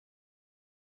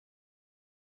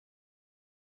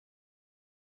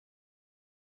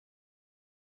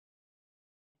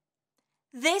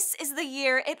This is the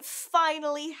year it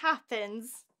finally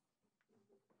happens.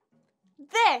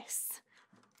 This.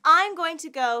 I'm going to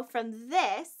go from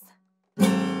this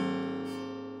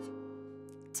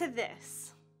to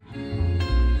this.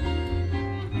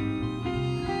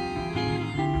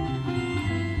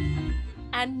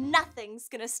 And nothing's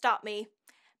gonna stop me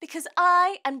because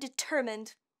I am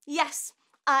determined. Yes,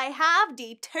 I have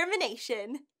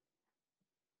determination.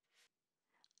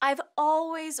 I've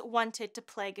always wanted to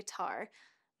play guitar,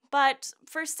 but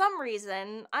for some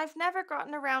reason, I've never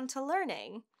gotten around to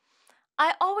learning.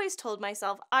 I always told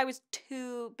myself I was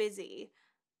too busy.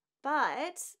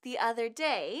 But the other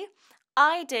day,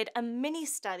 I did a mini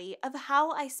study of how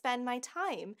I spend my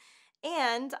time,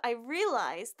 and I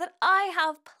realized that I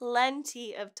have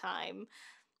plenty of time.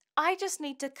 I just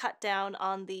need to cut down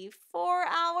on the 4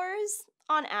 hours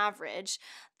on average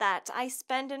that I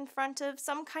spend in front of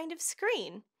some kind of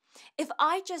screen. If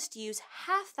I just use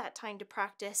half that time to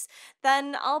practice,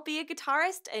 then I'll be a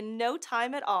guitarist in no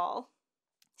time at all.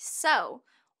 So,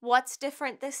 what's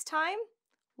different this time?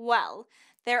 Well,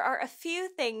 there are a few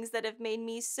things that have made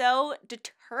me so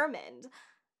determined.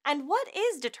 And what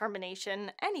is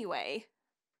determination anyway?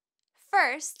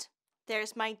 First,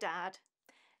 there's my dad.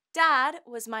 Dad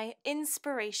was my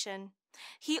inspiration.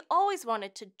 He always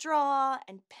wanted to draw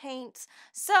and paint,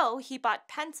 so he bought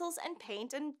pencils and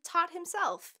paint and taught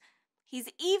himself. He's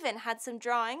even had some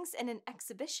drawings in an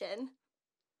exhibition.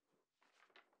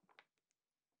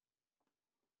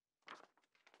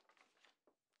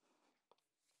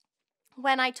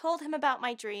 When I told him about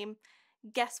my dream,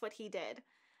 guess what he did?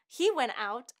 He went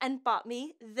out and bought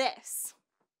me this.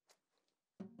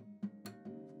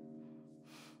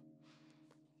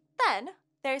 Then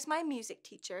there's my music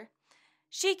teacher.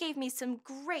 She gave me some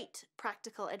great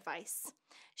practical advice.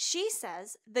 She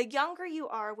says the younger you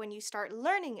are when you start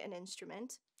learning an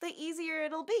instrument, the easier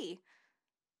it'll be.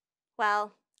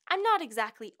 Well, I'm not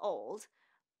exactly old,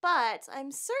 but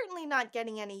I'm certainly not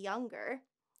getting any younger.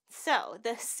 So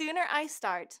the sooner I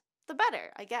start, the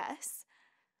better, I guess.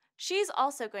 She's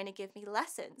also going to give me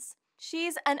lessons.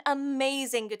 She's an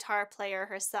amazing guitar player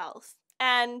herself,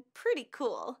 and pretty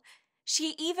cool.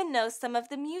 She even knows some of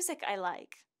the music I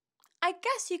like. I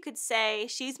guess you could say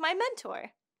she's my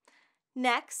mentor.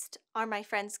 Next are my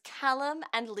friends Callum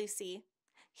and Lucy.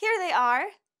 Here they are.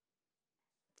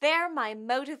 They're my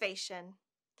motivation.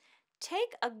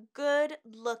 Take a good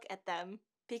look at them,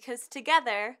 because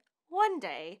together, one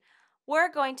day,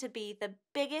 we're going to be the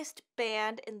biggest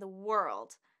band in the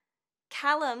world.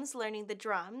 Callum's learning the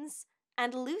drums,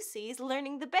 and Lucy's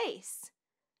learning the bass.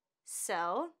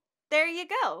 So, there you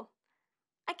go.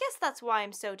 I guess that's why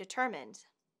I'm so determined.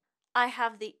 I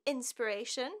have the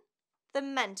inspiration, the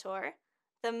mentor,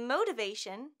 the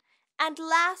motivation, and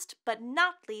last but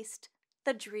not least,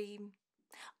 the dream.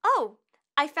 Oh,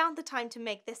 I found the time to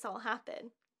make this all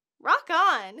happen. Rock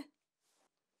on!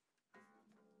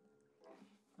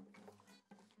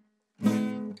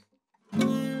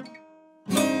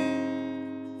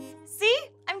 See?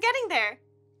 I'm getting there.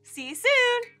 See you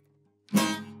soon!